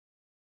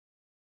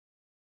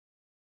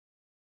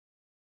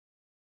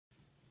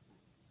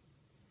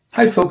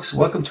Hi folks,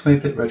 welcome to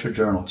 8-Bit Retro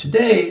Journal.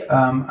 Today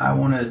I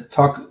want to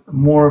talk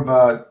more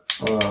about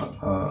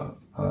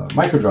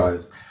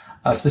microdrives.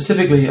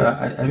 Specifically,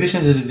 I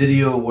recently did a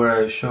video where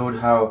I showed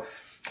how,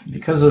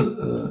 because of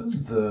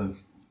the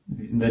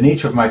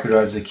nature of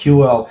microdrives, the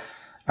QL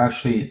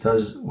actually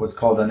does what's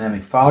called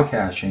dynamic file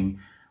caching,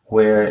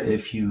 where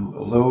if you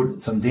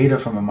load some data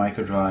from a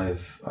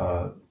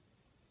microdrive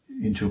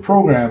into a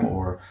program,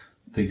 or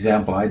the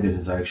example I did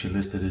is I actually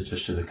listed it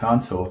just to the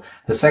console.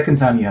 The second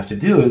time you have to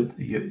do it,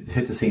 you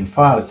hit the same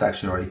file, it's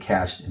actually already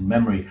cached in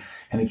memory.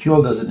 And the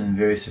QL does it in a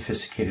very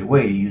sophisticated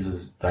way. It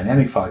uses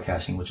dynamic file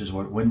caching, which is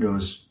what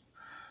Windows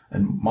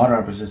and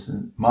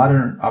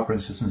modern operating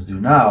systems do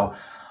now.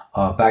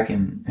 Back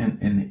in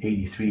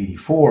 83,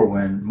 84,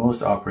 when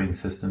most operating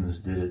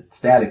systems did it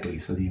statically.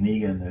 So the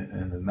Amiga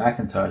and the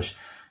Macintosh,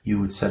 you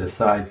would set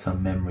aside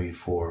some memory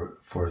for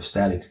a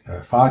static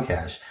file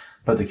cache.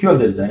 But the QL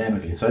did it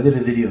dynamically. So I did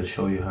a video to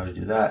show you how to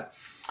do that.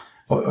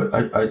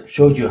 I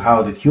showed you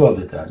how the QL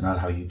did that, not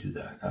how you do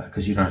that,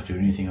 because you don't have to do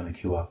anything on the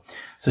QL.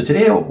 So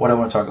today what I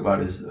want to talk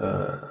about is,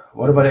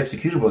 what about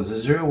executables?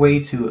 Is there a way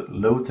to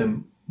load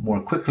them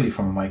more quickly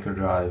from a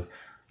microdrive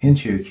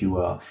into your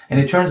QL? And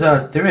it turns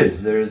out there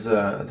is. There's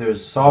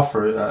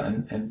software,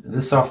 and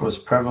this software was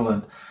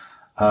prevalent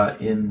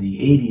in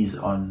the 80s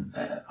on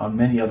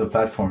many other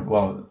platforms.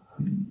 Well,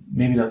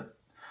 maybe not.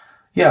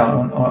 Yeah,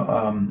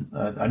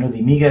 I know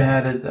the Amiga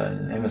had it,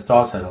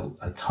 MS-DOS had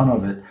a ton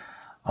of it,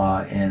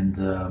 and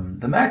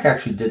the Mac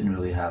actually didn't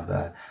really have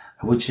that,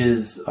 which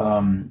is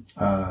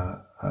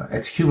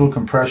executable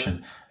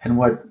compression. And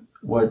what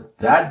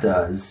that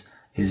does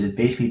is it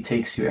basically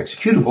takes your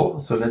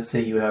executable. So let's say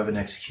you have an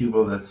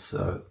executable that's,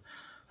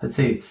 let's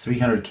say it's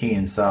 300K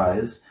in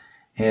size,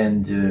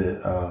 and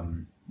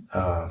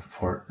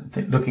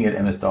looking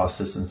at MS-DOS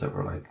systems that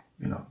were like,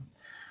 you know,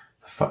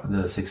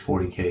 the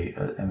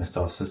 640K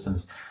MS-DOS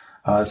systems.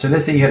 So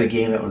let's say you had a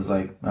game that was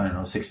like, I don't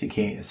know,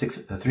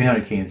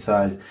 300K in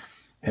size,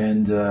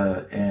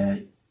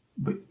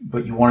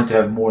 but you wanted to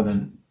have more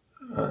than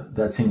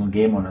that single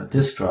game on a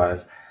disk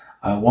drive.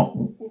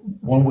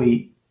 One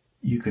way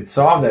you could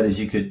solve that is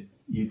you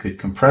could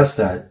compress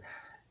that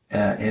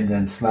and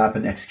then slap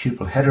an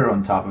executable header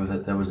on top of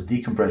it that was a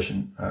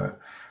decompression.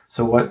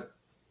 So what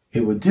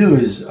it would do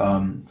is,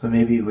 so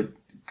maybe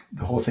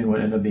the whole thing would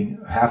end up being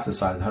half the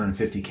size,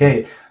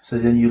 150K. So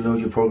then you load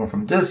your program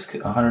from disk,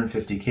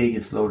 150K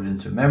gets loaded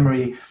into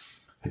memory,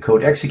 the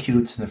code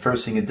executes, and the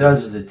first thing it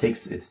does is it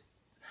takes the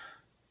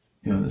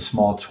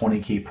small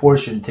 20K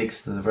portion,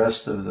 takes the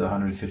rest of the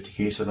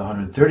 150K, so the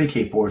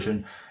 130K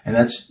portion, and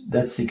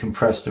that's the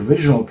compressed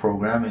original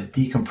program. It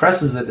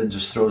decompresses it and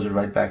just throws it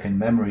right back in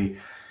memory.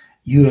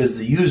 You as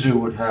the user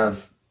would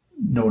have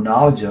no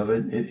knowledge of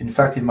it. In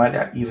fact, it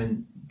might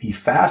even be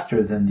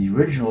faster than the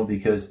original,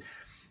 because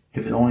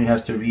if it only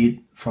has to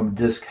read from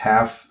disk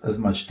half as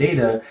much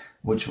data,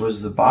 which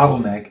was the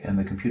bottleneck, and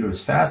the computer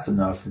is fast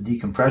enough, the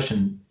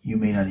decompression, you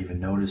may not even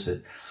notice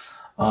it.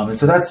 And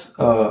so that's,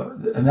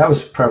 and that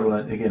was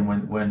prevalent again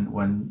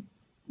when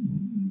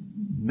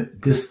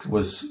disks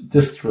were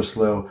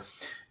slow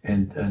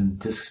and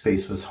disk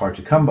space was hard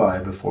to come by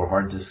before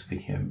hard disks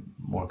became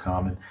more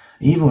common.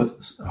 Even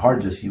with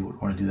hard disks, you would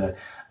want to do that.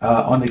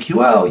 On the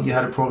QL, you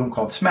had a program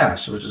called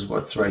Smash, which is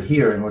what's right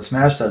here. And what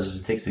Smash does is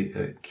it takes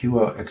a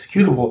QL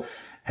executable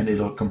and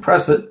it'll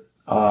compress it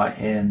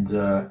and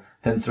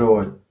then throw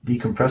a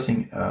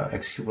decompressing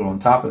executable on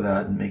top of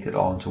that and make it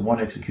all into one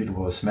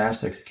executable, a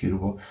smashed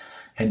executable.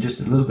 And just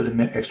a little bit of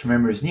extra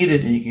memory is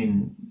needed, and you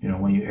can,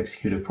 when you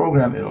execute a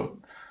program, it'll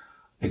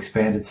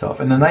expand itself.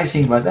 And the nice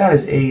thing about that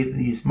is,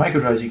 these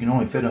microdrives, you can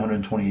only fit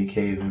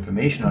 128K of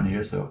information on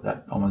here, so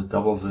that almost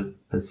doubles it.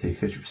 Let's say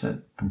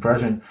 50%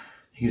 compression.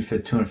 You can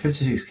fit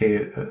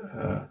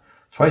 256K,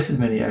 twice as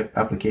many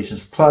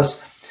applications.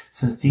 Plus,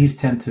 since these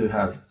tend to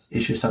have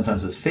issues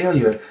sometimes with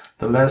failure,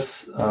 the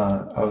less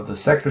of the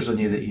sectors on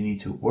here that you need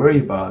to worry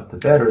about, the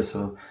better.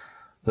 So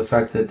the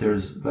fact that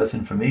there's less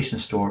information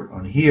stored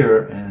on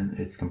here and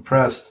it's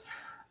compressed,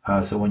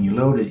 so when you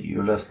load it,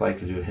 you're less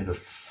likely to hit a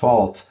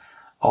fault.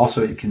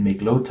 Also, it can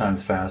make load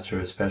times faster,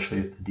 especially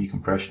if the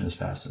decompression is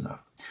fast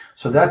enough.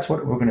 So that's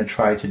what we're going to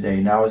try today.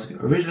 Now,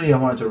 originally I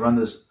wanted to run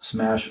this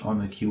Smash on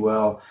the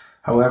QL.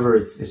 However,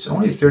 it's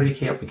only a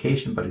 30K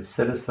application, but it's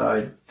set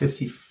aside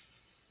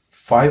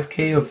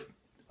 55K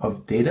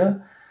of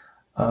data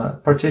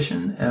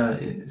partition.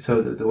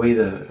 So the way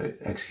the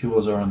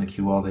executables are on the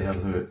QL, they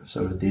have the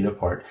sort of data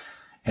part.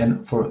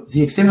 And for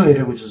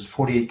ZXSimulator, which is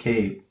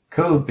 48K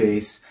code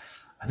base,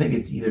 I think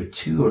it's either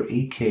 2 or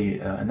 8K,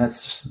 and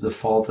that's just the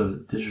default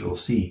of digital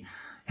C.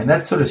 And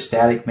that's sort of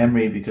static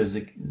memory, because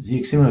the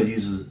ZXSimulator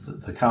uses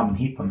the common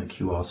heap on the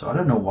QL. So I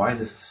don't know why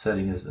this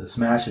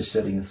Smash is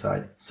setting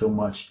aside so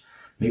much,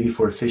 maybe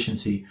for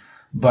efficiency.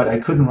 But I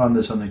couldn't run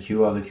this on the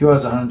QL. The QL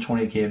has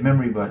 128K of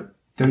memory, but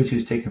 32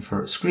 is taken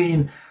for a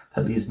screen.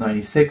 That leaves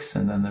 96,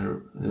 and then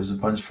there's a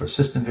bunch for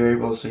system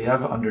variables. So you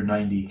have under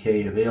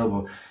 90K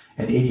available,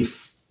 and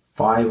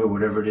 85 or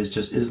whatever it is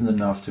just isn't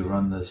enough to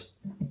run this.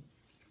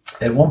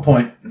 At one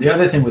point, the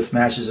other thing with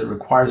Smash is it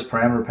requires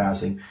parameter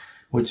passing,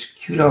 which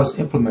QDOS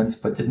implements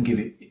but didn't give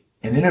you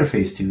an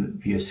interface to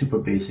via super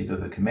basic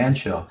of the command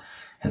shell.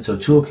 And so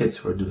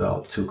toolkits were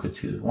developed. Toolkit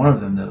 2 is one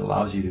of them that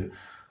allows you to,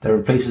 that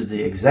replaces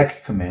the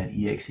exec command,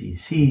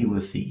 EXEC,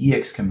 with the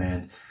EX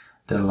command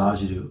that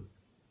allows you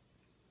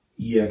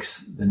to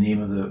EX the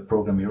name of the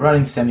program you're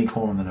running,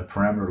 semicolon, and a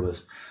parameter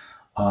list.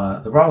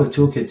 The problem with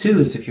Toolkit 2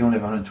 is if you only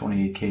have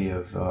 128K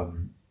of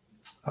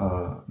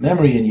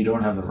memory and you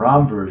don't have the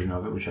ROM version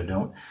of it, which I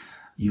don't,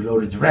 you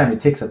load it to RAM,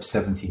 it takes up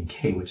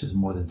 17K, which is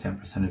more than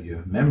 10% of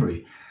your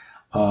memory.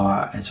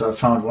 And so I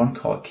found one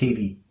called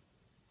KV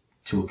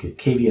Toolkit.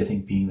 KV, I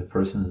think, being the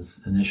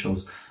person's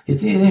initials.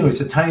 Anyway,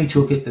 it's a tiny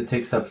toolkit that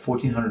takes up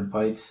 1400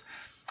 bytes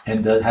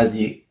and that has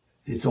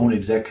its own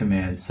exec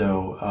command.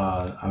 So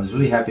I was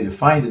really happy to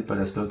find it, but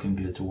I still couldn't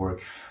get it to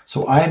work.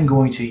 So I'm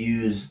going to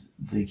use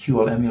the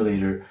QL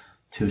emulator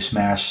to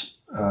smash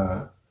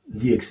the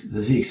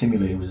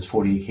ZXSimulator, which is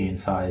 48K in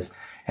size,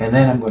 and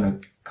then I'm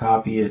going to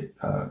copy it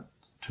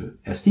to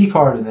SD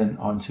card and then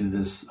onto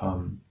this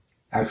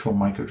actual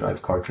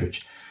microdrive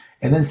cartridge,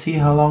 and then see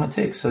how long it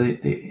takes. So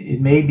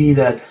it may be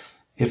that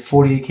if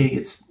 48K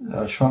gets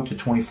shrunk to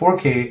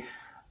 24K,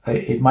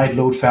 it might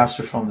load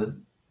faster from the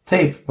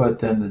tape, but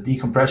then the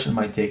decompression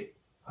might take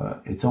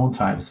its own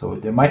time. So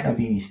there might not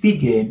be any speed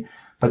gain,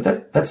 but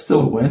that's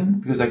still a win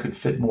because I could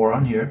fit more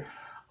on here,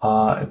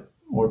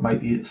 or it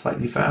might be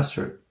slightly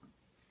faster.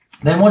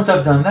 Then once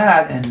I've done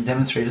that and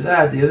demonstrated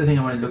that, the other thing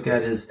I want to look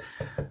at is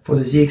for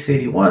the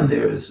ZX81,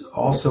 there's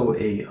also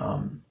a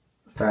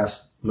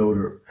fast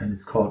loader, and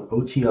it's called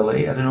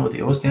O.T.L.A. I don't know what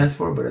the O stands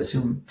for, but I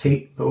assume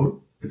Tape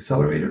Load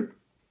Accelerator.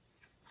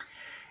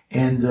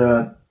 And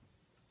I'm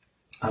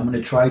going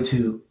to try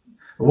to,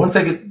 once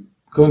I get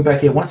going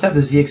back here, once I have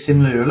the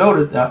ZXSimulator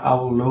loaded, I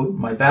will load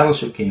my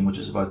Battleship game, which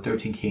is about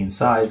 13K in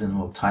size, and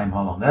we'll time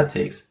how long that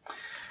takes.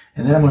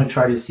 And then I'm going to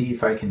try to see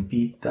if I can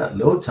beat that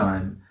load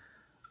time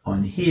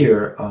on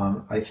here.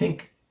 I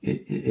think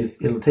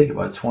it'll take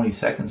about 20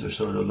 seconds or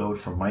so to load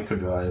from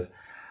microdrive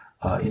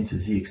into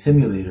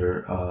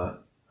ZXSimulator.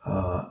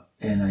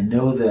 And I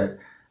know that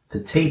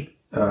the tape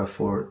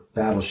for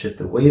Battleship,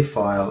 the WAV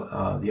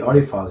file, the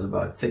audio file is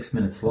about 6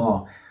 minutes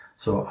long.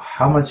 So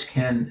how much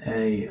can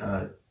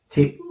a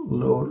tape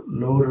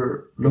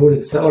load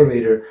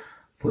accelerator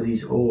for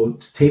these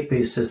old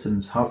tape-based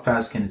systems, how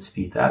fast can it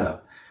speed that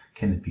up?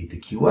 Can it beat the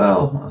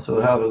QL? So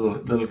we'll have a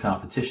little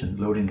competition,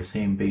 loading the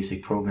same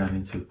basic program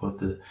into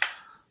both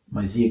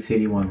my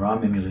ZX81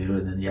 ROM emulator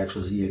and then the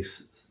actual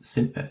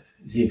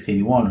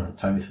ZX81 or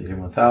TimeSinclair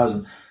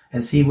 1000,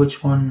 and see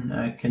which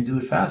one can do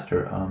it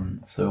faster.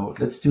 So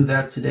let's do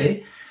that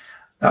today.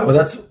 Well,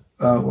 that's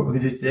what we're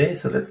going to do today.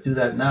 So let's do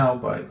that now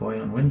by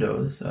going on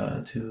Windows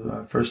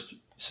to first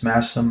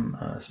smash the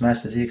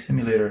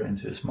ZXSimulator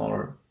into a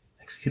smaller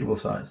executable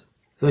size.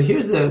 So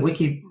here's a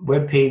wiki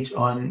web page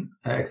on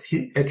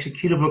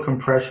executable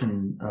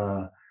compression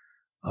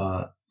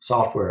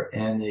software,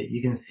 and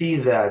you can see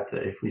that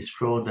if we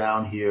scroll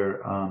down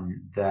here,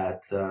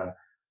 that it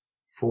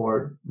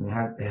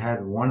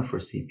had one for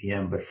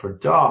CPM, but for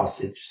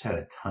DOS it just had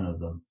a ton of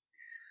them.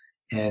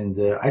 And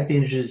I'd be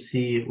interested to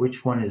see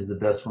which one is the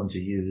best one to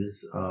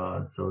use.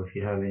 So if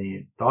you have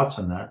any thoughts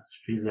on that,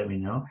 please let me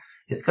know.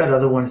 It's got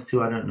other ones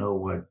too. I don't know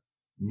what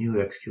new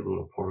executable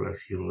or portal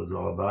executable is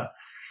all about.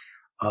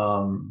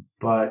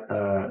 But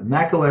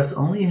Mac OS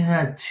only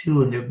had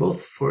two, and they're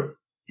both for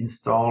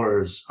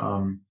installers.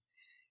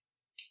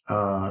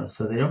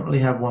 So they don't really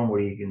have one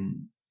where you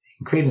can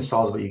create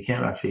installs, but you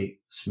can't actually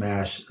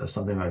smash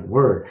something like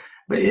Word.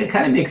 But it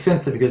kind of makes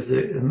sense because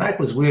the Mac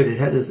was weird. It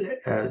had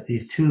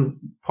these two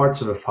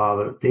parts of a file,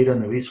 the data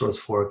and the resource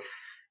fork,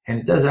 and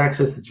it does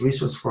access its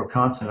resource fork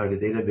constantly like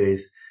a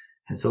database.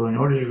 And so in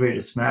order to be able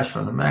to smash it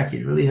on the Mac,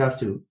 you'd really have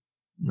to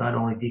not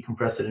only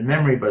decompress it in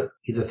memory, but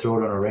either throw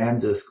it on a RAM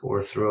disk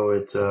or throw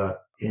it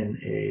in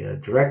a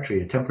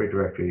directory, a temporary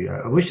directory.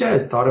 I wish I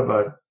had thought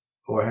about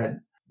or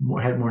had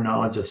more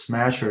knowledge of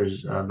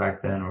smashers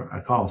back then, or I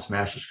call them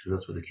smashers because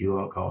that's what the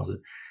QL calls it.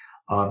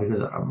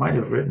 Because I might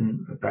have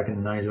written, back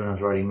in the 90s when I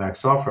was writing Mac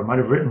software, I might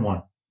have written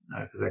one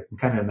because I can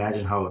kind of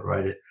imagine how I would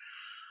write it.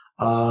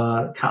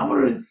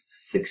 Commodore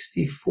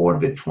 64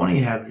 and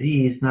VIC-20 have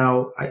these.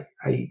 Now,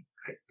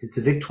 did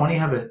the VIC-20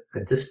 have a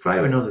disk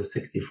drive? I know the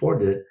 64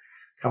 did.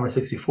 Commodore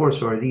 64.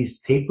 So are these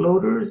tape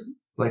loaders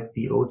like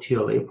the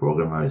O.T.L.A.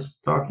 program I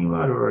was talking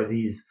about, or are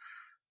these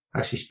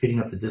actually speeding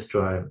up the disk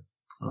drive?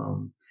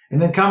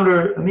 And then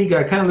Commodore Amiga,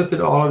 I kind of looked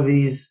at all of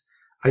these.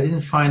 I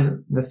didn't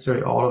find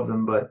necessarily all of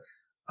them, but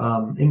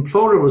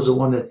Imploder was the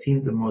one that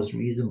seemed the most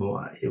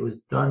reasonable. It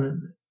was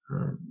done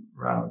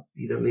around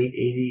either late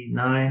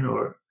 89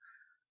 or,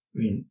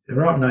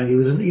 around 90. It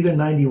was in either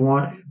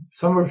 91,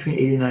 somewhere between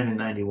 89 and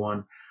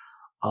 91.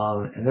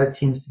 And that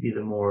seems to be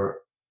the more,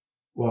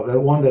 well, the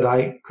one that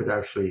I could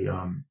actually,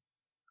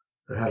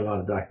 that had a lot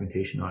of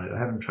documentation on it. I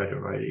haven't tried to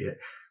write it yet.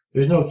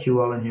 There's no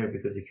QL in here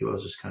because the QL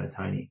is just kind of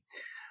tiny.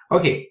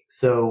 Okay,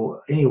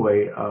 so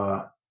anyway,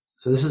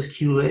 so this is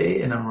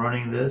QL, and I'm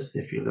running this.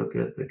 If you look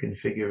at the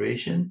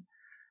configuration,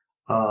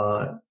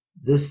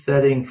 this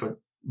setting for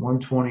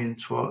 120 and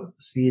 12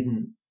 speed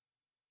and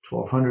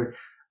 1200.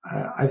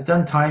 I've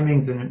done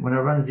timings, and when I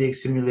run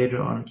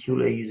ZXSimulator on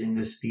QLA using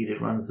this speed, it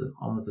runs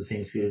almost the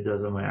same speed it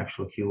does on my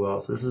actual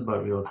QL. So this is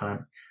about real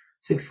time.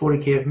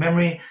 640K of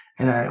memory,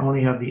 and I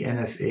only have the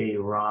NFA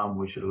ROM,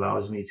 which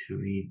allows me to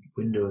read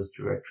Windows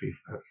directory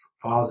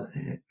files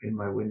in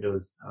my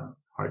Windows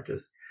hard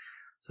disk.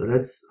 So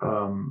let's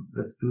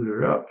boot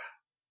her up.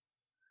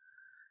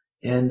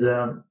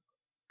 And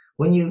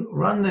when you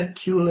run the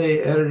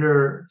QLA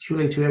editor,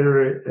 QLA2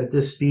 editor at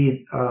this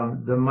speed,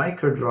 the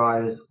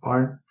microdrives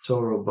aren't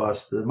so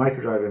robust, the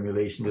microdrive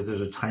emulation, because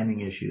there's a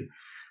timing issue.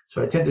 So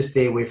I tend to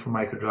stay away from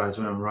microdrives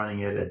when I'm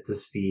running it at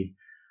this speed,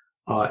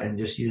 and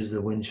just use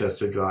the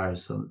Winchester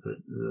drives, so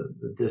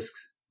the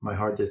disks, my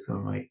hard disk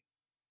on my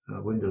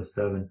Windows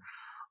 7.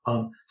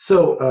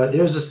 So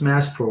there's a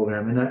Smash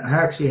program, and I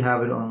actually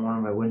have it on one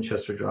of my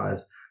Winchester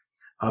drives.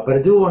 But I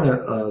do want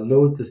to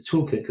load this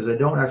toolkit because I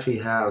don't actually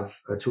have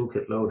a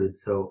toolkit loaded.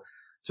 So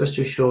just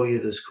to show you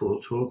this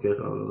cool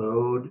toolkit, I'll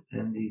load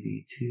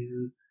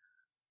MDV2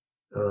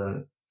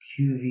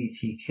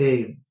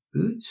 QVTK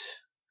boot.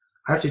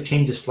 I have to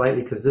change it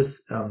slightly because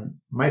this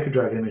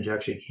microdrive image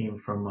actually came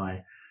from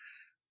my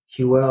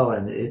QL,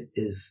 and it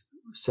is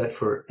set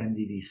for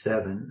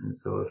MDV7. And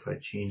so if I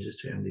change this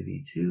to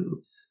MDV2,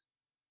 oops,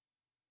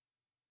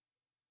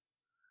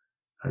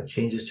 I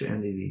change this to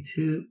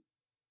MDV2.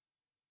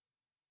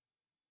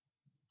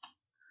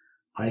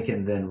 I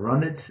can then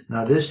run it.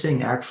 Now this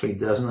thing actually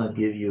does not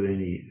give you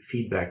any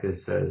feedback that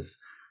says,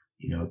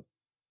 you know,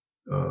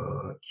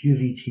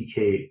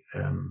 QVTK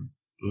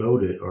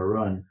loaded or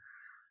run.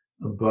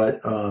 But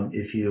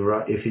if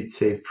you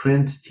say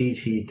print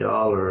TT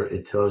 $,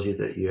 it tells you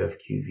that you have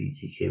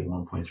QVTK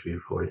 1.3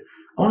 reported.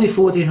 Only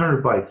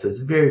 1400 bytes, so it's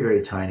very,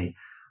 very tiny.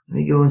 Let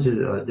me go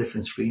into a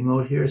different screen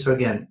mode here. So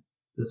again,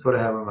 this is what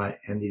I have on my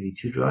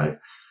MDV2 drive.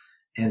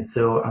 And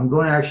so I'm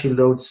going to actually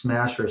load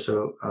Smasher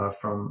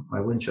from my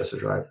Winchester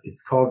drive.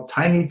 It's called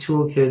Tiny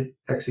Toolkit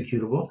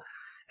Executable.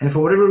 And for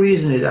whatever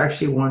reason, it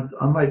actually wants,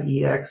 unlike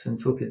EXE and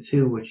Toolkit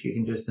 2, which you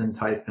can just then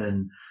type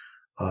in,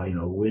 you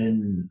know,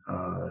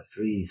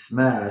 Win3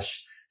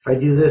 Smash. If I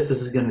do this,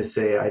 this is going to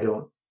say, I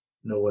don't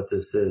know what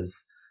this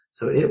is.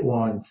 So it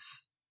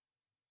wants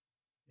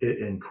it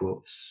in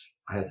quotes.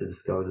 I had to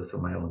discover this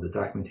on my own. The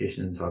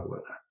documentation didn't talk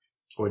about that,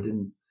 or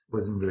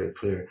wasn't very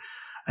clear.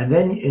 And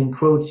then in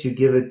quotes, you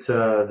give it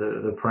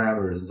the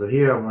parameters. So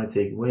here I want to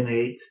take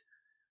Win8.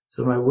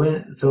 So my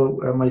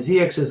my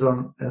ZX is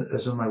on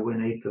my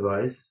Win8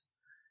 device,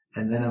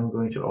 and then I'm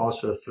going to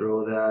also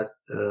throw that.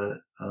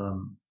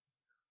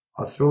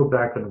 I'll throw it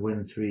back on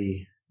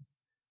Win3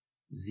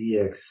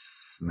 ZX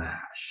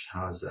Smash.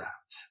 How's that?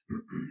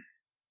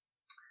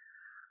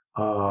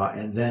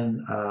 And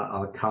then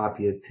I'll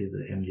copy it to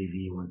the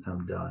MDV once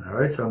I'm done. All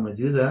right, so I'm going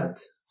to do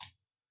that,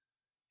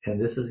 and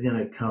this is going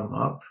to come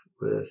up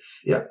with,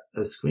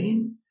 a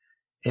screen.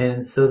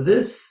 And so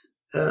this,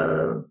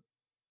 I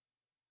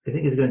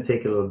think is going to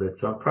take a little bit.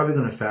 So I'm probably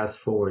going to fast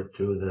forward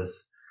through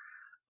this.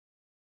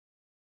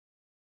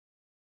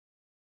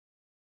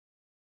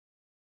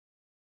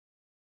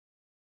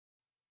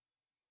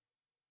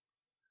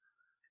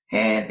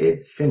 And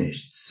it's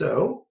finished.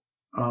 So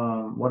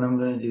what I'm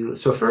going to do,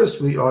 so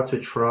first we ought to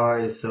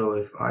try, so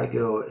if I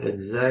go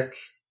exec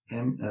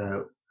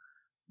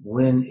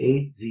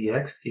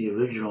Win8ZX, the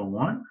original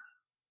one,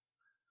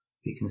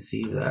 you can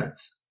see that,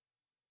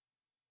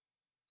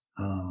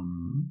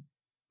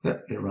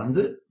 it runs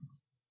it,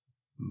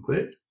 and quit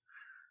it.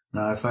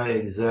 Now if I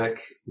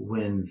exec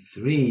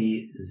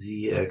Win3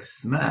 ZX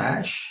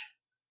Smash,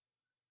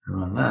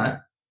 run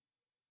that,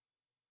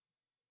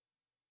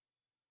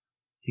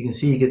 you can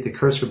see you get the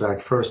cursor back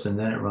first and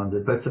then it runs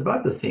it, but it's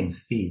about the same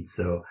speed.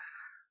 So,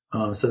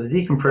 so the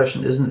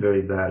decompression isn't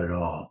very bad at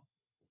all.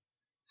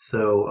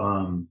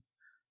 So,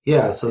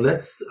 yeah, so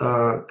let's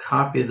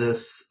copy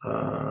this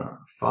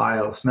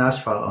file,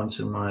 Smash file,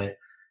 onto my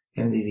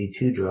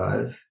MDV2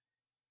 drive.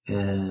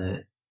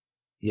 And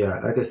yeah,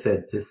 like I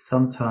said, this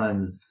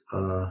sometimes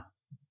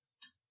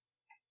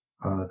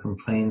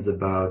complains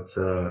about,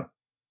 and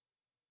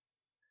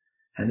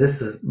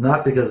this is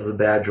not because of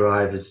the bad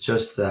drive, it's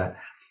just that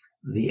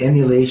the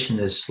emulation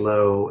is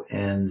slow.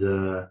 And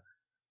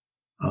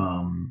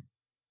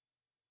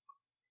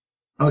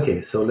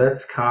okay, so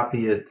let's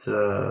copy it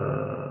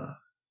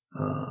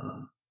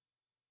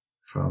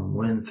from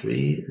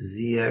Win3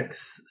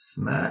 ZX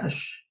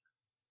Smash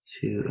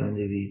to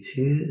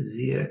MDV2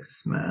 ZX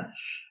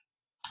Smash,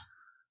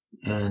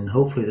 and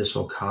hopefully this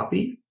will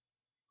copy.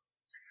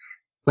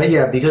 But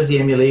yeah, because the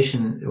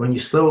emulation, when you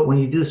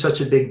do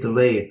such a big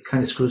delay, it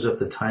kind of screws up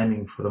the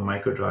timing for the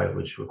microdrive,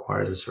 which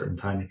requires a certain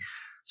timing.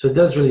 So it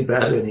does really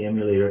badly in the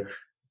emulator.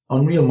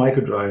 On real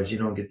microdrives, you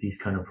don't get these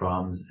kind of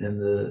problems, and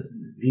the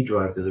V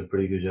drive does a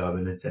pretty good job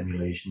in its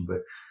emulation.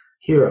 But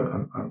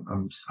here,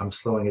 I'm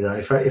slowing it down.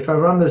 If I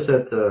run this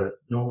at the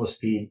normal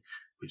speed,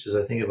 which is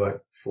I think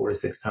about 4 to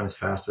 6 times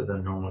faster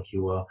than normal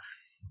QL,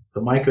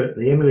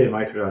 the emulated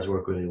microdrives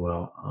work really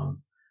well.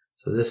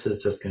 So this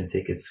is just going to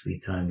take its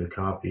sweet time to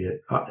copy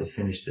it. It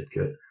finished it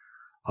good.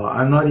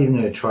 I'm not even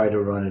going to try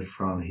to run it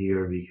from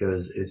here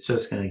because it's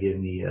just going to give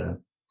me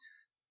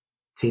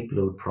tape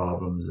load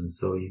problems, and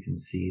so you can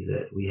see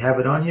that we have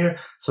it on here.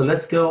 So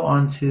let's go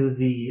on to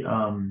the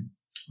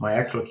my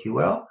actual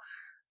QL,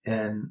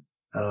 and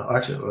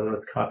actually, well,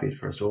 let's copy it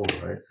first over,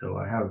 right? So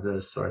I have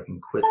this, so I can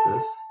quit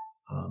this.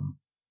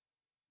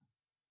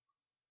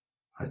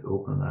 I'd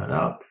open that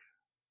up,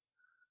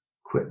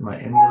 quit my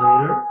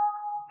emulator,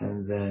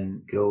 and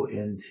then go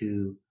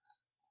into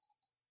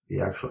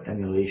the actual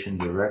emulation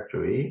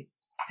directory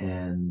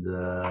and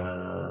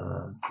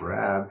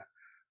grab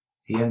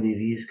the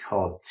MDV is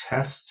called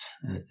test,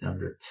 and it's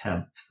under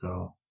temp.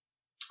 So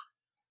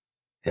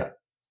yeah,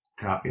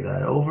 copy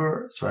that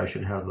over. So I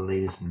should have the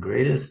latest and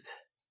greatest.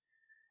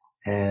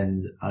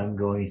 And I'm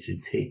going to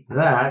take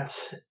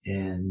that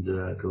and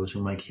go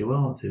to my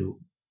QL to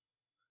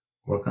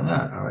work on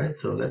that. All right,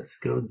 so let's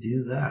go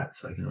do that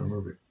so I can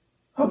remove it.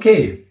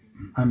 Okay,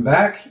 I'm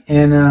back,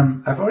 and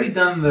I've already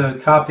done the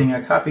copying.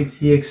 I copied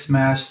ZX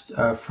Smashed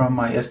from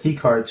my SD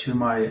card to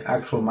my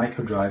actual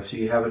microdrive, so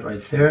you have it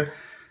right there.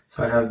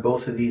 So I have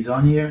both of these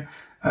on here.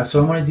 So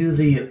I'm going to do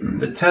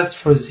the test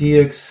for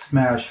ZX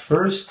Smash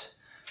first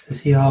to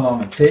see how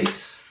long it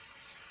takes.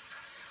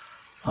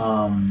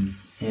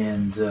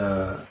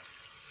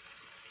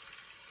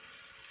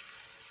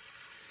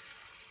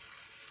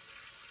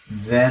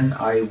 Then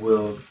I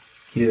will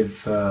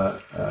give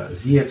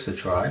ZX a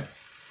try.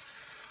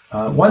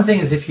 One thing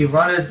is, if you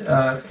run it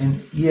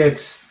in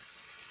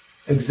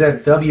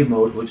executable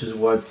mode, which is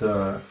what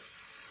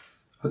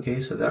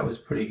okay, so that was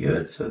pretty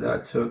good. So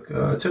that took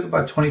it took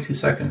about 22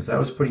 seconds. That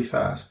was pretty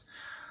fast.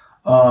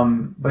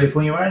 But if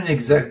when you run in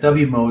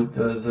executable mode,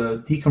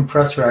 the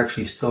decompressor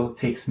actually still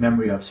takes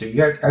memory up, so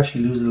you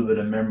actually lose a little bit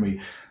of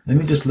memory. Let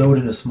me just load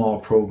in a small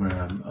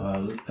program.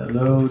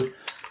 Load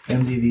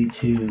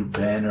MDV2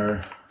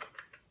 banner.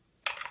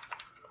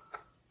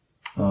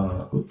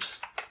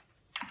 Oops.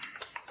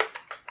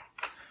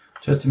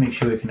 Just to make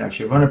sure you can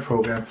actually run a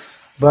program.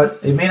 But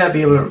it may not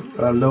be able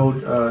to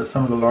load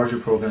some of the larger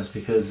programs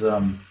because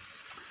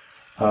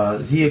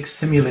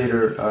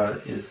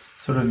ZXSimulator is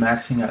sort of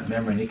maxing out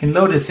memory. And it can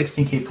load a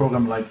 16K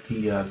program like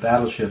the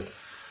Battleship,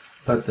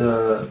 but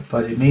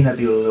it may not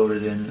be able to load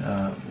it in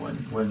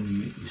when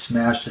you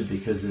smashed it,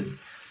 because it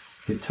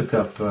took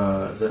up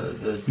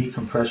the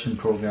decompression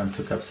program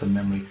took up some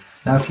memory.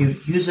 Now, if you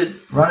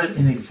run it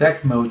in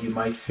exec mode, you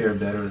might fare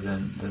better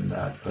than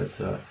that. But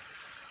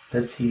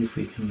let's see if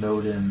we can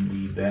load in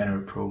the banner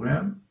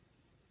program.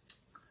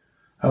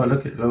 Oh,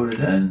 look, it loaded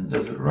in.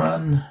 Does it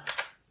run?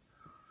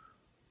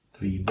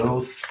 3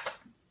 both.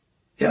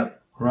 Yep,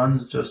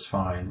 runs just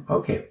fine.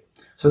 Okay,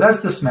 so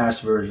that's the Smash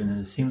version, and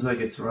it seems like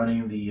it's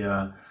running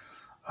the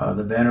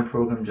banner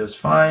program just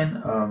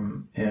fine.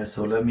 And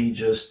so let me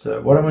just,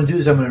 what I'm going to do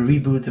is I'm going to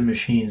reboot the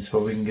machine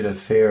so we can get a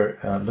fair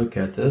look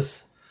at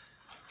this.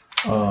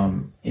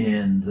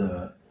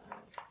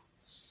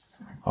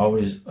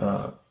 Always,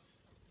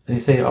 they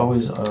say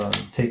always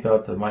take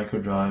out the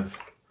microdrive.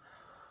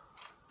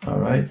 All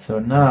right, so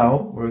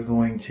now we're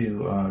going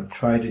to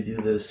try to do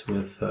this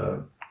with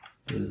the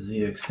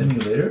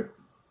ZXSimulator.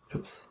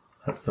 Oops,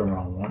 that's the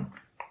wrong one.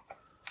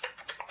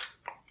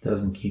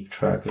 Doesn't keep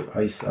track of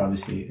ICE,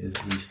 obviously, is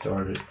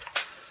restarted.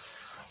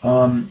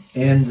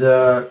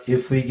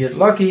 If we get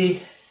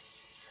lucky,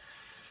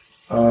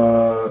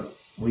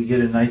 we get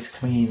a nice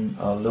clean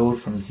load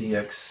from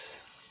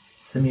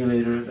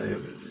ZXSimulator.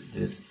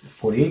 There's the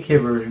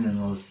 48K version,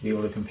 and we'll be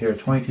able to compare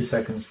 22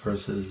 seconds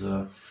versus.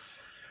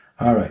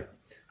 All right,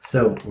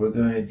 so we're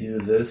going to do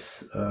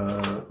this.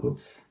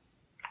 Oops.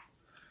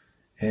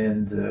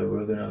 And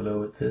we're going to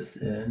load this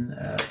in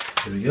at,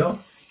 here we go.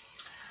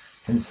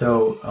 And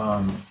so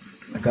I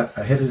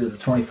hit it at the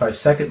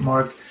 25-second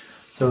mark,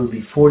 so it would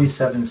be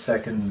 47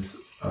 seconds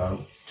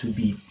to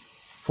beat.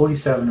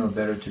 47 or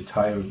better to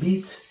tie or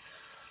beat,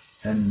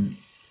 and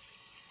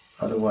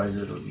otherwise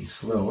it'll be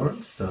slower.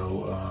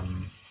 So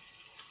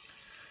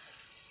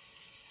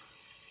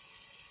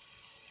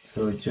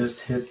so it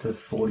just hit the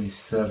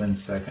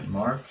 47-second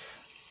mark.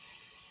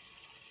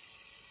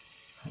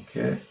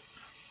 Okay.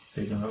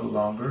 Taking a little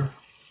longer.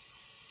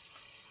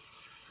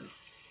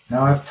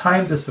 Now I've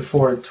timed this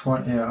before at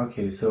 20. Yeah,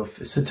 okay, so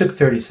it took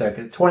 30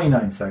 seconds,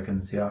 29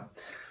 seconds, yeah.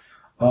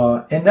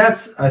 And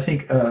that's, I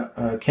think,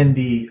 can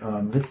be.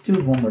 Let's do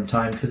it one more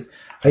time, because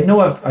I know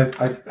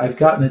I've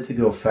gotten it to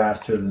go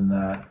faster than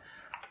that,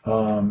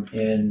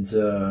 and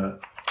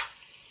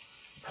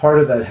part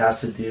of that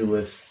has to do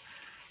with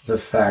the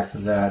fact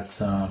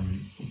that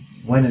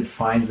when it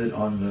finds it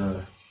on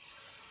the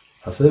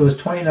so it was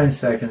 29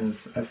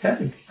 seconds. I've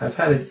had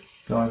it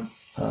going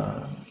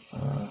a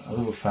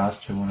little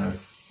faster when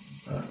I've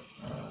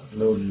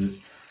loaded it.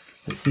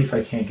 Let's see if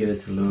I can't get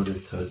it to load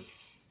it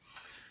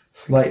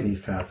slightly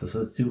faster. So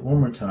let's do it one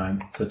more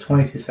time. So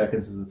 22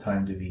 seconds is the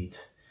time to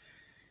beat,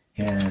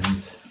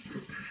 and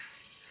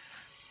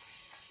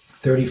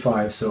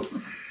 35. So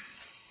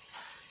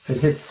if it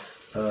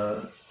hits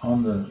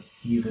on the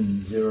even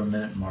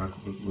 0-minute mark,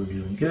 we're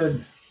doing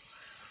good.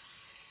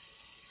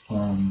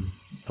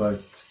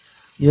 But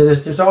yeah,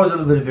 there's always a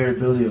little bit of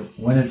variability of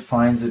when it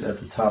finds it at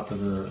the top of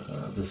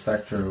the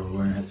sector, or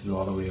when it has to go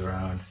all the way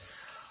around.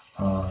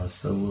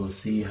 So we'll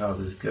see how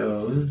this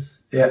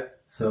goes. Yeah,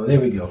 so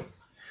there we go.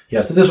 Yeah,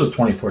 so this was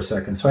 24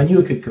 seconds. So I knew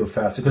it could go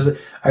faster because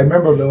I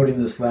remember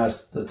loading this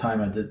the time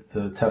I did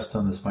the test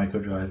on this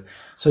microdrive.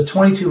 So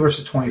 22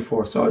 versus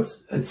 24. So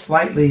it's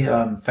slightly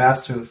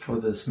faster for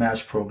the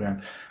Smash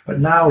program. But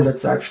now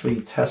let's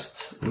actually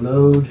test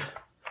load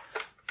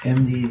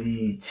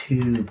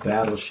MDV2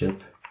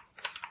 Battleship,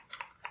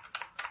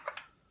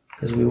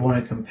 because we want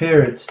to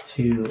compare it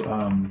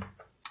to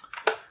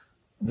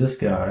this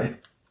guy.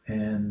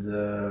 And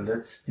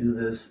let's do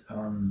this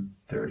on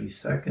 30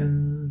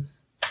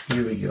 seconds.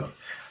 Here we go.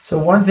 So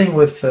one thing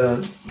with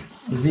the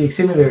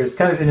ZXSimulator, it's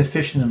kind of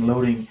inefficient in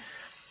loading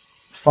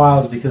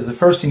files, because the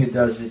first thing it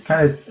does is it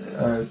kind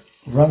of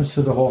runs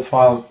through the whole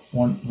file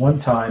one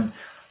time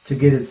to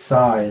get its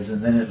size,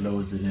 and then it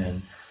loads it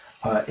in.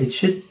 It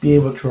should be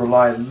able to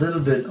rely a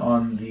little bit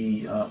on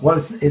the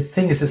the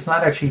thing is, it's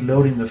not actually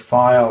loading the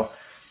file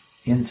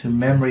into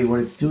memory. What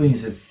it's doing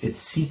is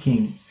it's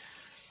seeking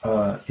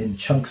in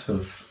chunks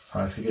of,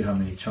 I forget how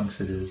many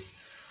chunks it is,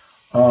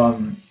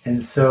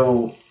 and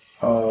so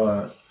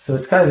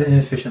it's kind of an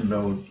inefficient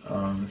load.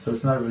 So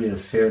it's not really a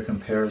fair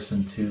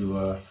comparison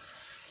to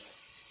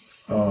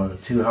how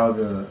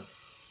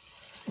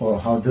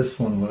this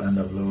one will end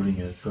up loading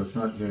it. So it's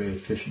not very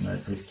efficient. I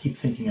keep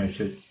thinking I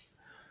should.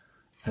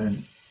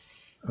 And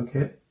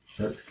okay,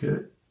 that's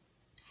good.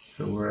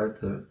 So we're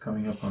at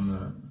coming up on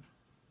the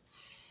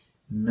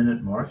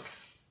minute mark.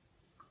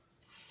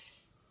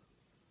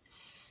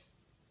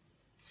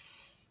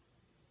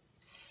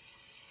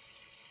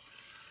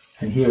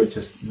 And here it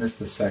just missed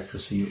a sector,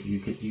 so you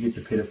get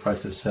to pay the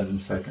price of 7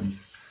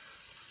 seconds.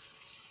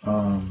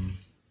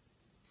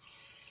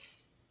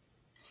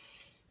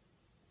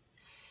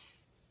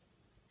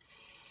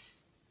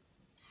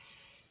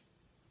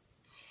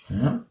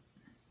 Yeah.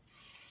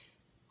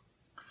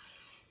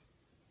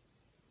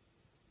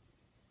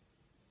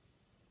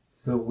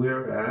 So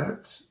we're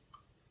at,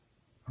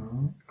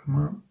 come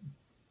on.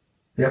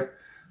 Yep.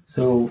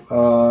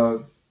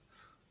 So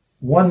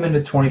 1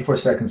 minute 24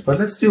 seconds. But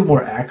let's do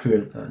more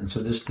accurate. And so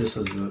this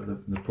is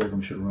the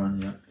program should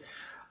run. Yeah.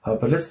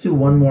 But let's do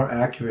one more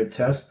accurate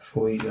test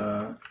before we.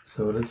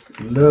 So let's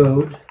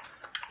load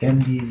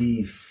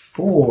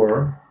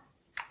MDV4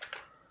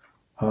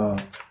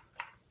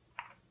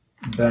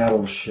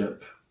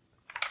 Battleship.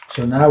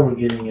 So now we're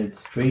getting it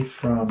straight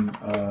from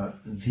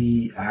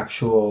the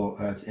actual,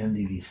 it's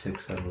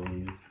MDV6, I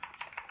believe.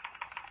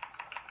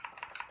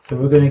 So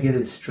we're going to get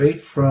it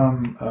straight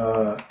from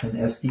an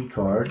SD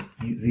card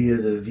via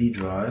the V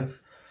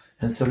drive.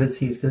 And so let's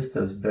see if this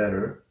does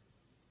better.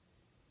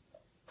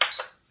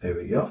 There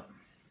we go.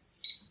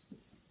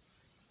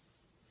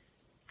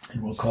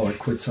 And we'll call it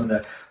quits on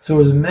that. So it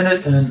was 1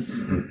 minute and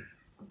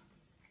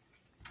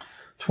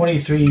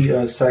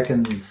 23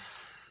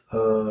 seconds,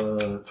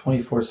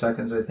 24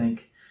 seconds, I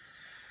think.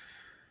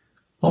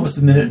 Almost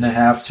 1.5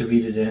 minutes to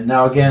read it in.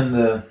 Now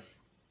again,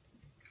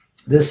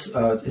 it's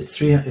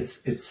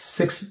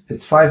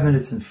 5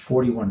 minutes and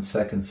 41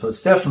 seconds. So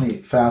it's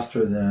definitely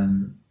faster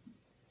than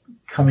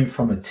coming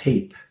from a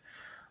tape.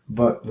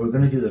 But we're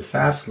going to do the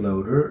fast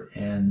loader,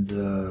 and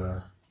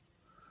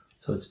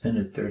so it's been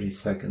at 30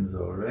 seconds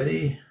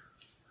already.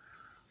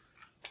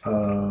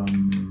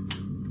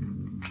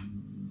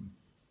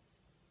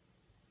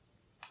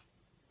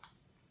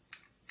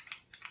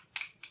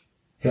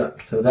 Yeah,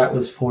 so that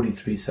was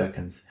 43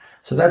 seconds.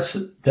 So that's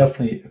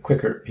definitely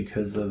quicker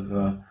because of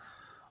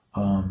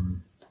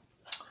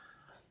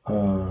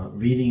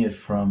reading it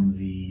from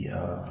the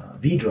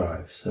V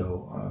drive.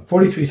 So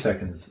 43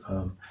 seconds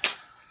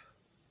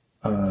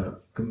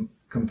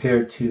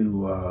compared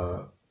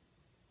to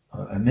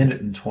 1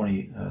 minute and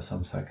 20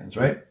 some seconds,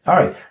 right? All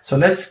right, so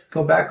let's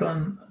go back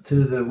on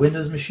to the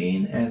Windows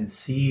machine and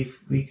see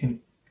if we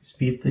can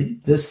speed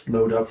this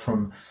load up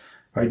from.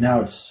 Right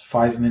now it's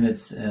 5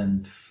 minutes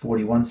and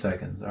 41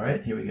 seconds. All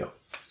right, here we go.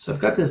 So I've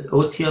got this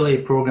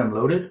O.T.L.A. program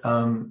loaded.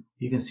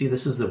 You can see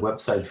this is the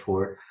website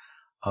for it.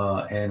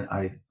 And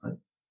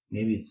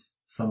maybe it's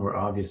somewhere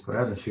obvious, but I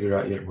haven't figured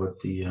out yet what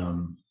the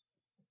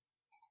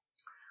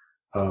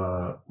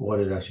what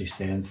it actually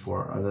stands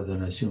for, other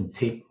than I assume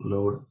tape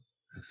load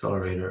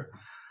accelerator.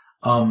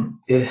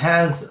 It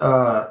has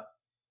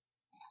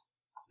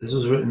this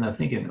was written, I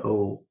think, in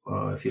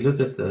if you look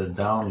at the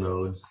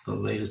downloads, the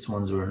latest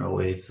ones were in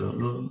 08,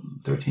 so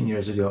 13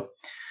 years ago.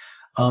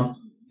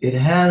 It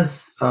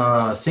has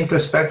Sinclair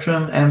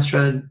Spectrum,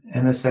 Amstrad,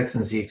 MSX,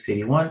 and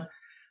ZX81.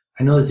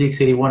 I know the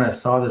ZX81, I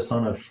saw this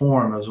on a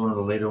forum. It was one of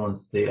the later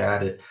ones they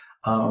added.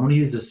 I'm going to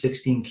use the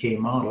 16K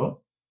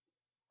model.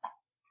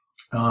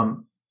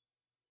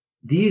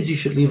 These you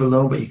should leave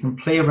alone, but you can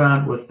play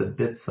around with the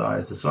bit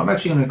sizes. So I'm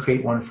actually going to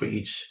create one for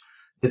each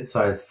bit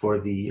size for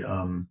the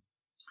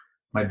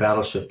my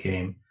Battleship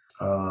game.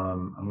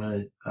 I'm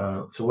going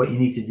to, so what you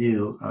need to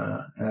do,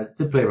 and I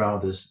did play around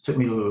with this, it took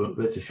me a little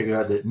bit to figure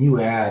out that new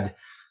add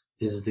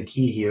is the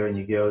key here, and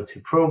you go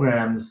to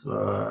programs,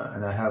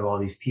 and I have all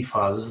these P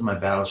files. This is my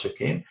Battleship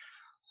game,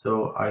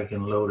 so I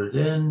can load it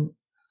in,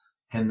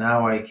 And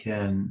now I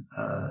can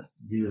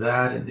do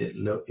that, and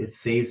it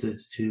saves it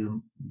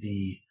to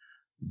the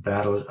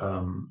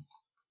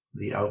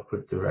the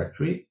output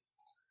directory,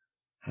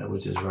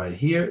 which is right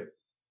here.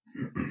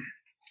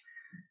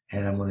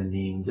 And I'm going to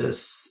name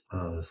this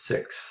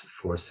 6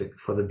 for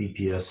the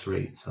BPS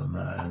rates on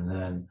that, and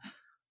then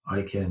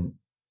I can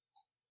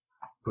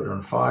put it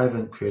on 5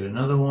 and create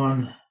another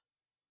one.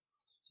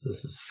 So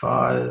this is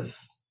 5,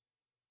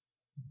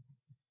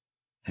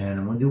 and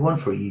I'm going to do one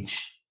for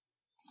each.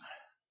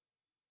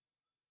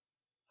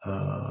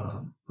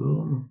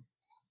 Boom.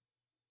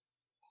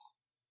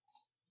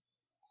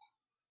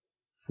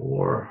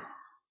 4,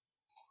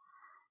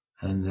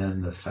 and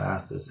then the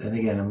fastest. And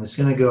again, I'm just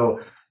going to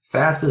go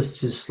fastest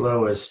to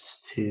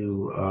slowest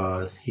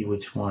to see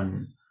which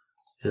one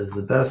is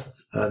the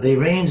best. They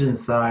range in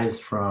size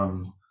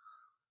from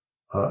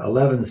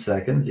 11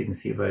 seconds, you can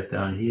see right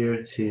down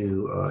here,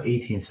 to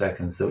 18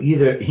 seconds. So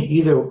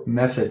either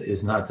method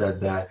is not that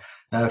bad.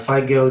 Now, if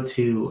I go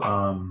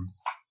to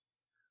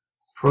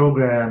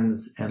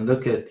programs and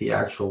look at the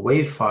actual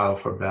wave file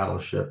for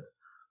Battleship,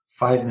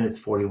 5 minutes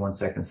 41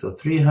 seconds. So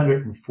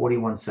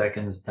 341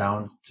 seconds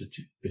down to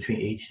between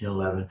 18 and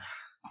 11.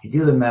 If you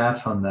do the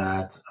math on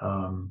that,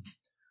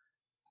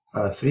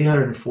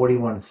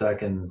 341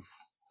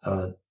 seconds,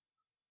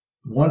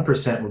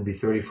 1% would be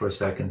 34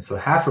 seconds. So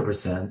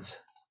 0.5%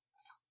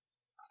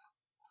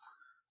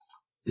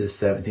 is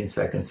 17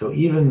 seconds. So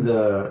even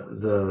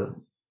the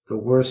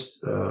worst,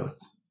 so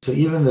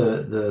even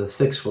the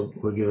 6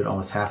 will give it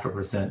almost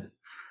 0.5%.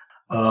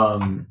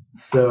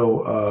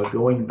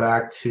 Going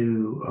back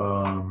to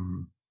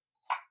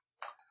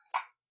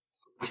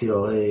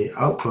O.T.L.A.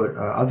 output,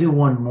 I'll do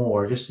one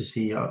more just to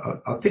see.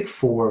 I'll pick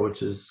 4,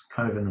 which is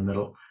kind of in the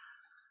middle,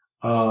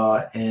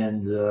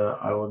 and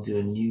I will do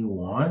a new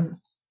one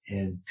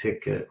and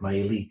pick my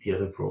Elite, the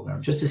other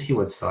program, just to see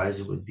what size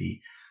it would be.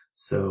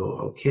 So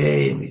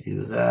okay, let me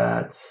do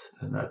that,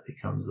 and that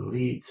becomes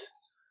Elite,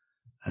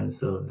 and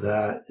so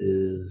that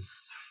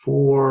is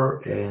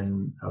 4,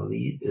 and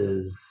Elite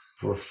is,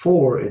 for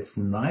 4, it's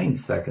 9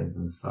 seconds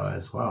in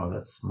size. Wow,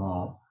 that's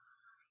small.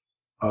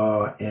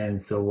 And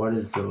so what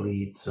is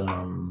Elite?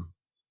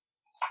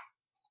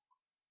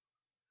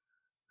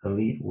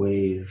 Elite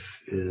Wave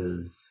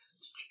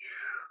is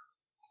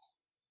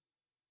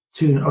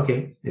 2.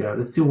 Okay, yeah,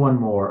 let's do one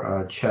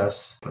more.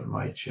 Chess, but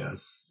my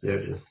chess, there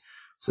it is.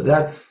 So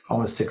that's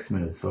almost 6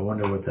 minutes. So I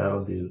wonder what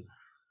that'll do.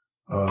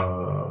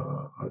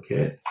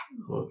 Okay,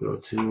 we'll go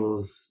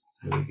tools.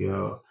 There we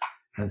go.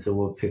 And so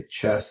we'll pick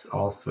chess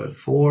also at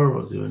 4.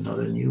 We'll do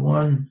another new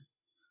one.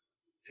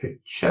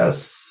 Pick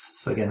chess.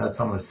 So again,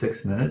 that's almost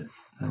 6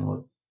 minutes. And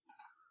we'll,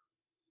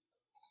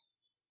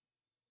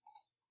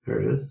 there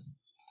it is.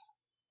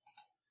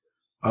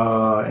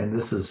 And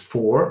this is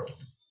 4.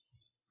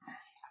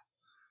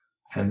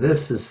 And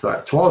this is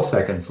 12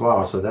 seconds.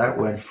 Wow. So that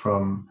went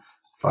from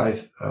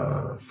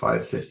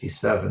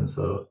 557.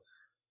 So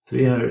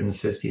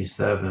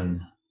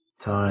 357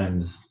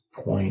 times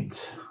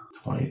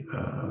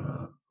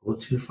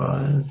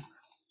 0.025.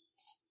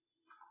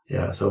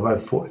 Yeah, so about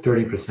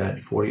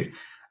 30%, 40.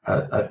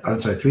 I'm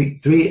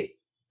sorry,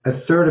 a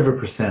third of a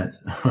percent.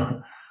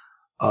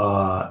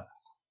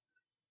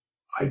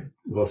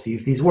 We'll see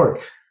if these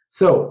work.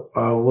 So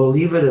we'll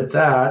leave it at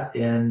that,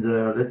 and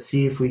let's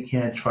see if we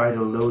can't try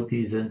to load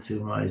these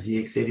into my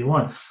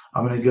ZX81.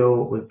 I'm going to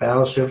go with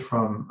Battleship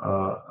from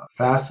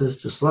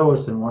fastest to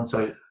slowest, and once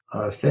I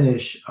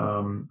finish,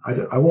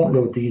 I won't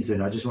load these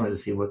in. I just wanted to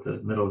see what the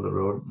middle of the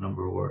road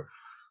number were,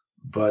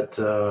 but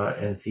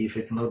and see if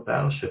it can load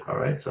Battleship. All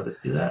right, so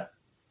let's do that.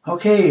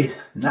 Okay,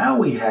 now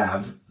we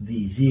have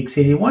the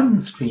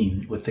ZX81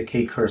 screen with the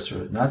K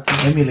cursor, not the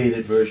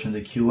emulated version of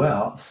the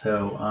QL.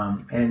 So,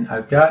 and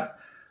I've got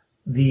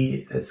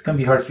it's going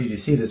to be hard for you to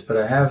see this, but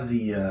I have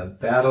the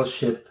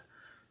Battleship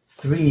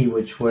 3,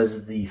 which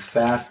was the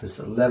fastest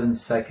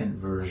 11-second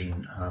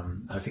version.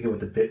 I forget what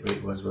the bit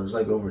rate was, but it was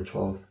like over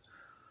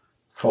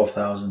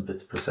 12,000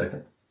 bits per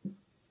second.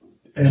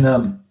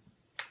 And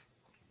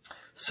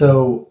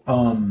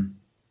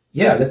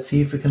yeah, let's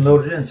see if we can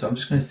load it in. So I'm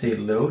just going to say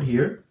load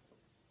here.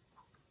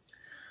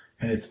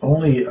 And it's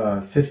only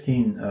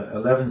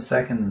 11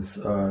 seconds.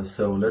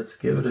 So let's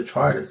give it a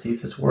try. Let's see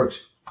if this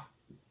works.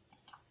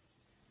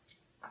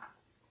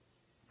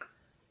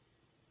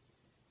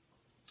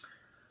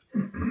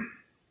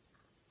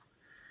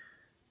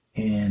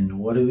 And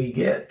what do we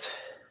get?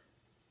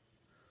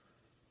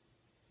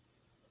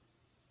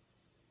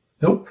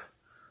 Nope.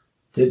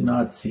 Did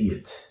not see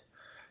it.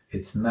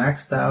 It's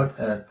maxed out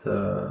at,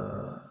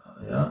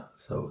 yeah,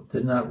 so it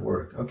did not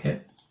work.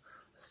 Okay,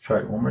 let's try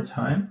it one more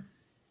time.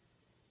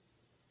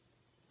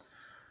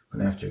 I'm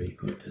going to have to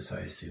reboot this,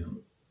 I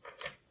assume.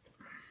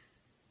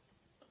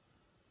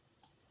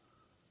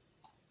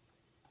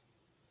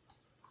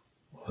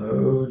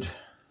 Load.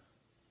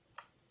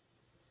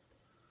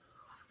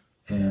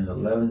 And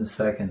 11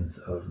 seconds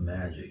of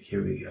magic.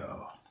 Here we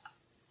go.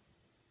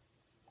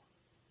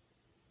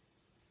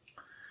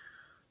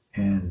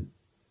 And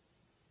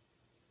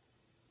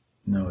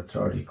no, it's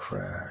already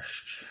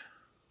crashed.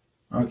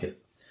 Okay,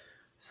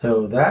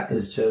 So that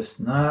is just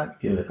not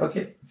good.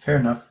 Okay, fair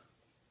enough.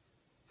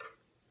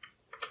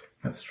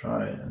 Let's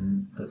try it.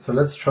 And so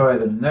let's try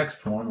the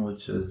next one,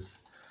 which is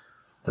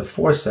the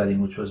force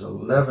setting, which was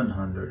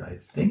 1100, I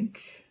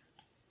think.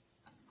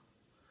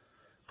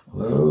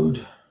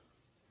 Load.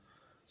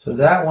 So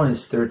that one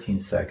is 13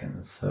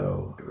 seconds.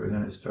 So we're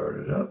going to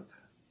start it up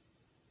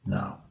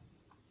now.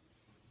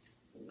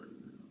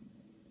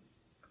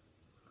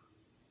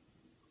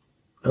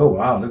 Oh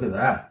wow, look at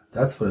that.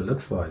 That's what it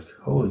looks like.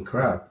 Holy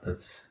crap.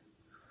 That's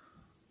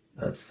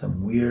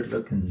some weird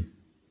looking.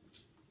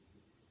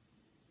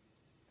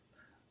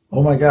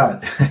 Oh my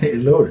God, it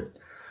loaded.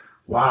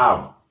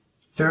 Wow.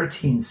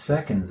 13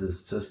 seconds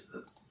is just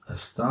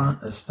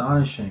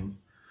astonishing.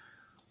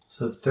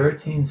 So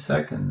 13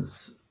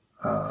 seconds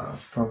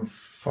from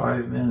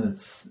 5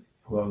 minutes.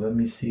 Well, let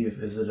me see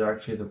if is it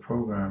actually the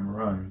program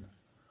run.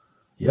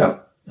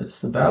 Yep,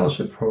 it's the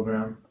Battleship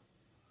program.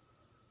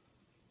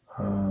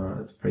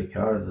 Let's break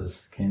out of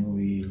this. Can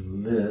we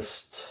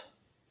list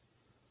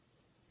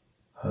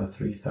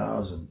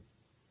 3000?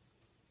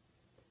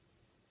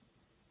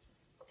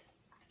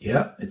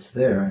 Yep, it's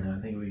there, and I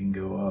think we can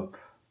go up.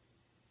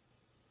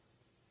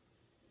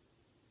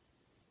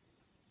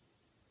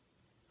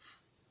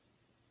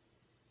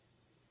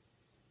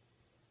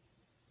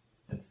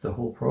 It's the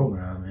whole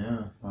program,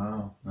 yeah.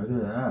 Wow, look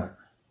at that.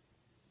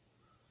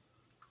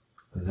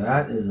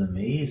 That is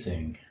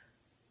amazing.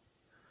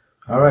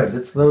 All right,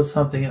 let's load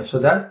something up. So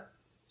that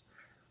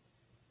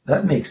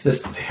makes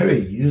this a very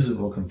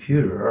usable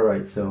computer. All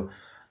right, so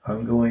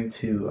I'm going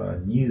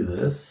to new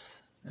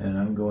this, and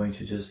I'm going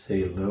to just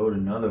say load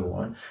another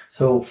one.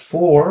 So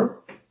 4,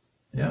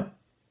 yeah.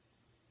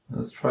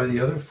 Let's try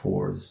the other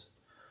 4s.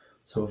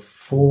 So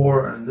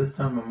 4, and this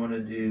time I'm going to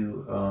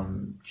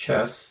do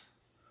chess.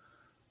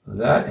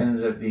 That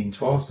ended up being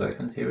 12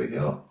 seconds. Here we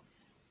go.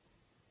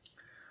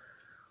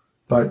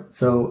 But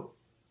so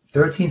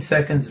 13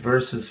 seconds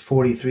versus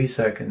 43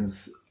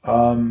 seconds.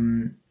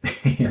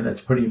 Yeah,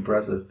 that's pretty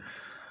impressive.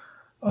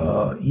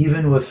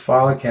 Even with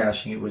file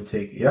caching, it would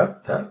take,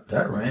 yep,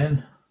 that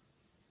ran.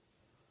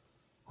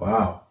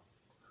 Wow.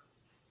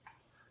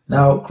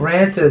 Now,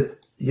 granted,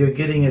 you're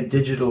getting a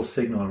digital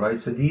signal,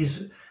 right? So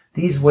these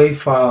WAV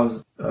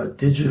files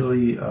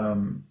digitally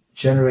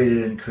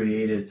generated and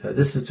created.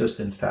 This is just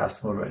in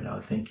fast mode right now,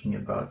 thinking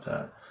about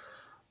that.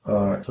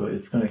 So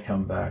it's going to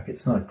come back.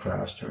 It's not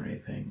crashed or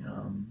anything.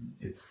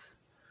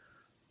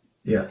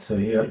 Yeah, so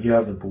you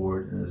have the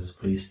board, and this is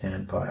please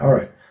stand by. All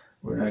right,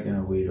 we're not going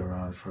to wait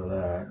around for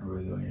that.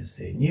 We're going to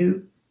say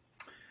new,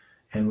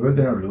 and we're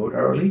going to load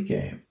our elite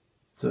game.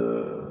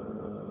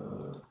 So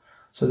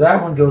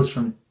that one goes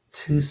from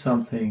 2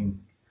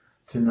 something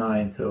to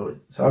 9. So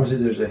obviously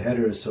there's a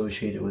header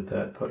associated with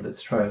that, but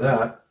let's try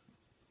that.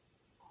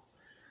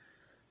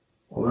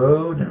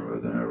 Load, and we're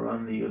going to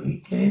run the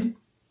elite game.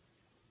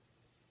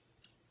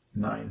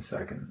 9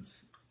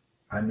 seconds.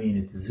 I mean,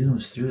 it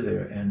zooms through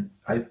there, and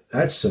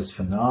that's just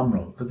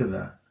phenomenal. Look at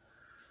that.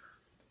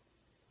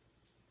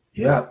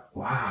 Yeah,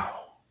 wow.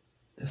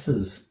 This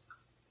is,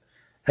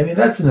 I mean,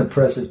 that's an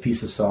impressive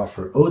piece of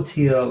software.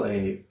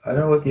 O.T.L.A. I don't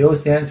know what the O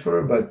stands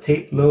for, but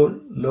tape loader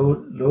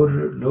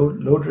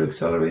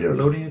accelerator,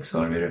 loading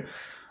accelerator.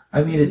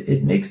 I mean,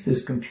 it makes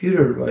this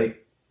computer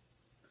like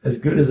as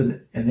good as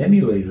an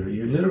emulator.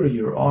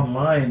 You're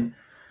online.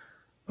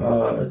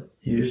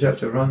 You just have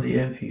to run the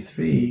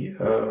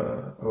MP3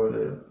 or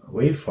the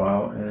WAV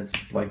file, and it's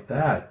like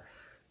that.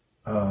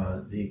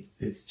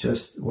 It's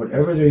just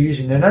whatever they're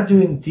using. They're not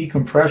doing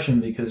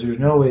decompression because there's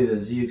no way the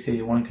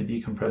ZX81 could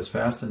decompress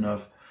fast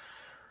enough.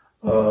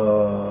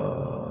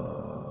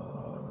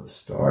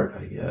 Start,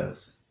 I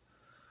guess.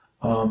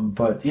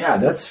 But yeah,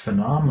 that's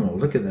phenomenal.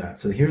 Look at that.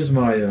 So here's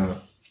my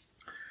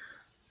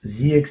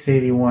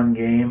ZX81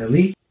 game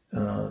Elite.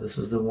 This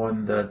is the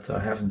one that I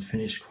haven't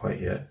finished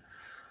quite yet.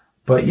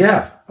 But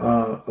yeah,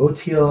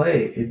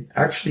 O.T.L.A. it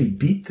actually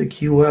beat the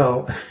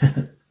QL.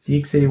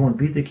 ZX81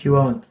 beat the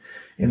QL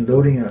in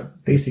loading a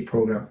basic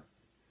program,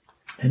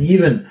 and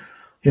even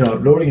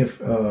loading a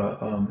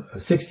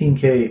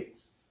 16K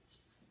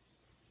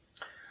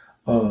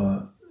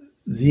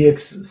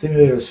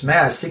ZXSimulator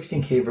Smash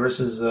 16K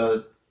versus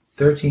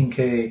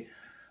 13K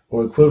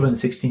or equivalent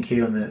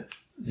 16K on the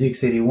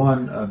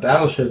ZX81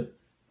 Battleship,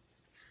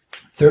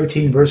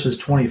 13 versus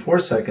 24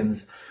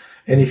 seconds.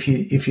 And if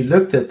you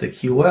looked at the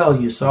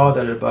QL, you saw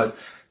that at about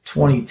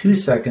 22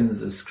 seconds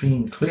the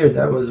screen cleared.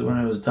 That was when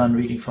it was done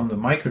reading from the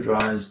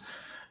microdrives,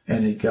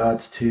 and it got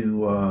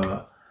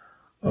to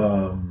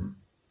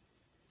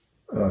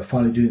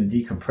finally doing the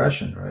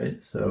decompression,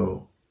 right?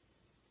 So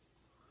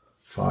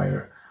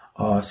fire.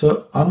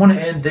 So I'm going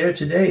to end there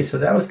today. So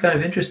that was kind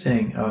of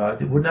interesting.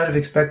 Would not have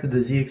expected the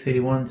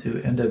ZX81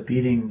 to end up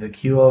beating the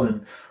QL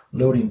in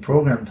loading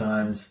program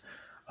times.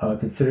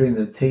 Considering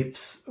the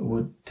tapes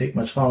would take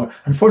much longer.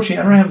 Unfortunately,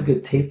 I don't have a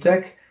good tape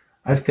deck.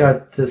 I've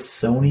got this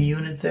Sony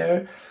unit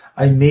there.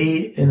 I may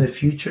in the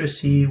future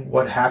see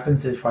what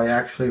happens if I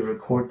actually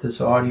record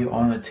this audio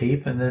on a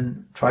tape and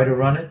then try to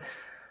run it.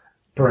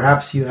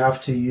 Perhaps you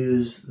have to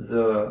use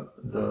the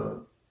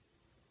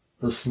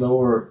the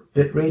slower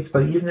bit rates.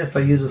 But even if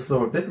I use the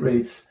slower bit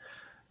rates,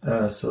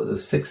 so the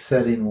 6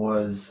 setting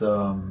was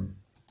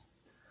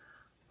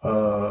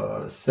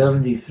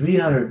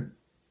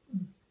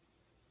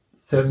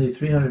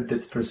 7,300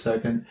 bits per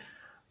second.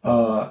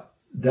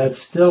 That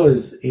still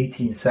is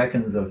 18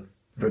 seconds of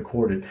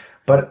recorded.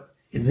 But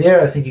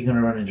there, I think you're going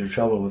to run into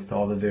trouble with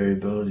all the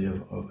variability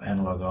of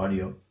analog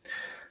audio.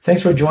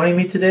 Thanks for joining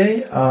me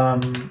today.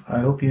 I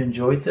hope you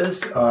enjoyed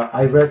this.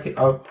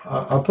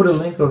 I'll put a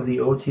link of the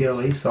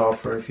O.T.L.A.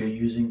 software if you're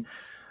using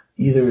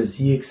either a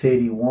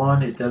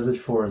ZX81. It does it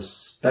for a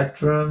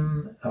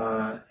Spectrum,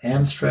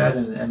 Amstrad,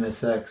 and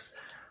MSX.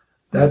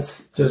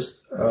 That's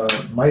just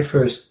my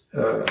first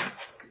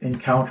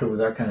encounter with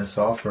that kind of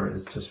software.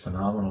 Is just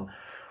phenomenal.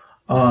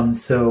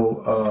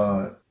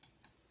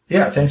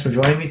 Yeah, thanks for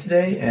joining me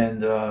today,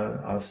 and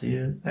I'll see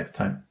you next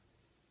time.